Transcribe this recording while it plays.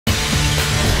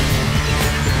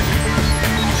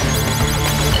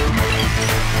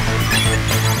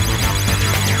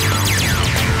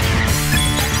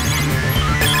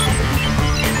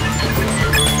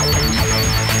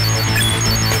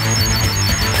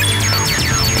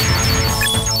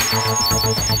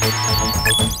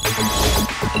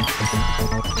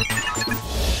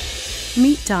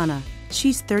Donna.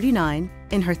 She's 39,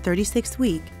 in her 36th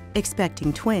week,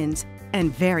 expecting twins,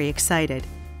 and very excited.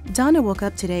 Donna woke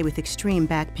up today with extreme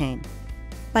back pain.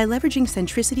 By leveraging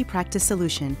Centricity Practice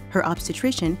Solution, her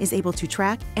obstetrician is able to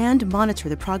track and monitor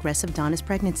the progress of Donna's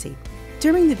pregnancy.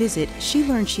 During the visit, she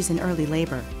learned she's in early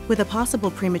labor, with a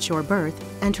possible premature birth,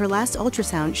 and her last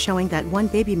ultrasound showing that one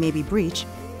baby may be breech.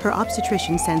 Her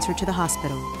obstetrician sends her to the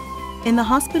hospital. In the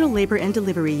hospital labor and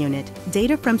delivery unit,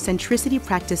 data from Centricity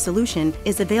Practice Solution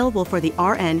is available for the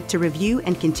RN to review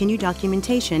and continue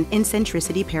documentation in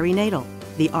Centricity Perinatal.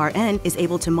 The RN is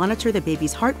able to monitor the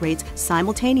baby's heart rates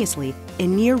simultaneously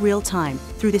in near real time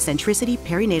through the Centricity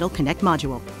Perinatal Connect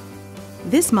module.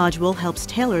 This module helps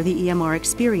tailor the EMR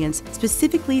experience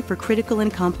specifically for critical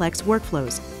and complex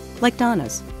workflows, like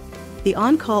Donna's. The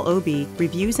on-call OB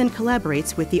reviews and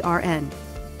collaborates with the RN.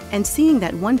 And seeing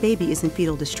that one baby is in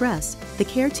fetal distress, the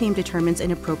care team determines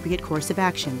an appropriate course of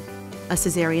action, a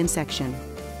cesarean section.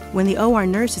 When the OR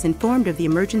nurse is informed of the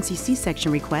emergency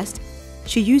C-section request,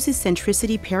 she uses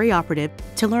Centricity Perioperative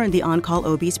to learn the on-call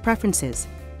OB's preferences,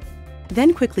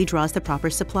 then quickly draws the proper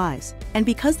supplies. And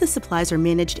because the supplies are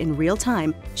managed in real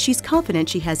time, she's confident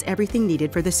she has everything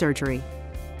needed for the surgery.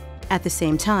 At the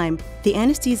same time, the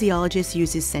anesthesiologist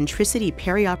uses Centricity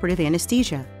Perioperative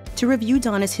Anesthesia to review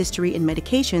Donna's history and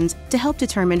medications to help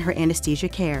determine her anesthesia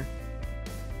care.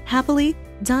 Happily,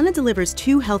 Donna delivers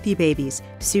 2 healthy babies,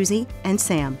 Susie and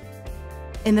Sam.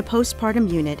 In the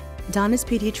postpartum unit, Donna's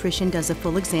pediatrician does a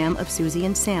full exam of Susie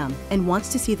and Sam and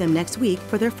wants to see them next week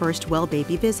for their first well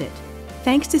baby visit.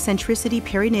 Thanks to Centricity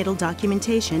Perinatal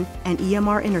documentation and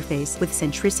EMR interface with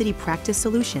Centricity Practice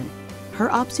Solution,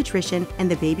 her obstetrician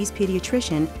and the baby's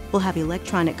pediatrician will have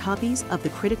electronic copies of the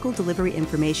critical delivery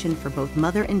information for both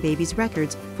mother and baby's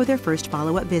records for their first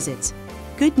follow-up visits.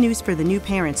 Good news for the new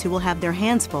parents who will have their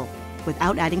hands full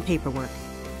without adding paperwork.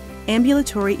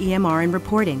 Ambulatory EMR and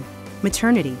reporting,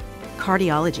 maternity,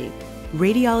 cardiology,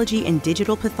 radiology, and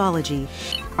digital pathology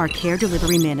are care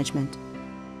delivery management.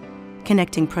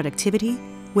 Connecting productivity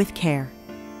with care.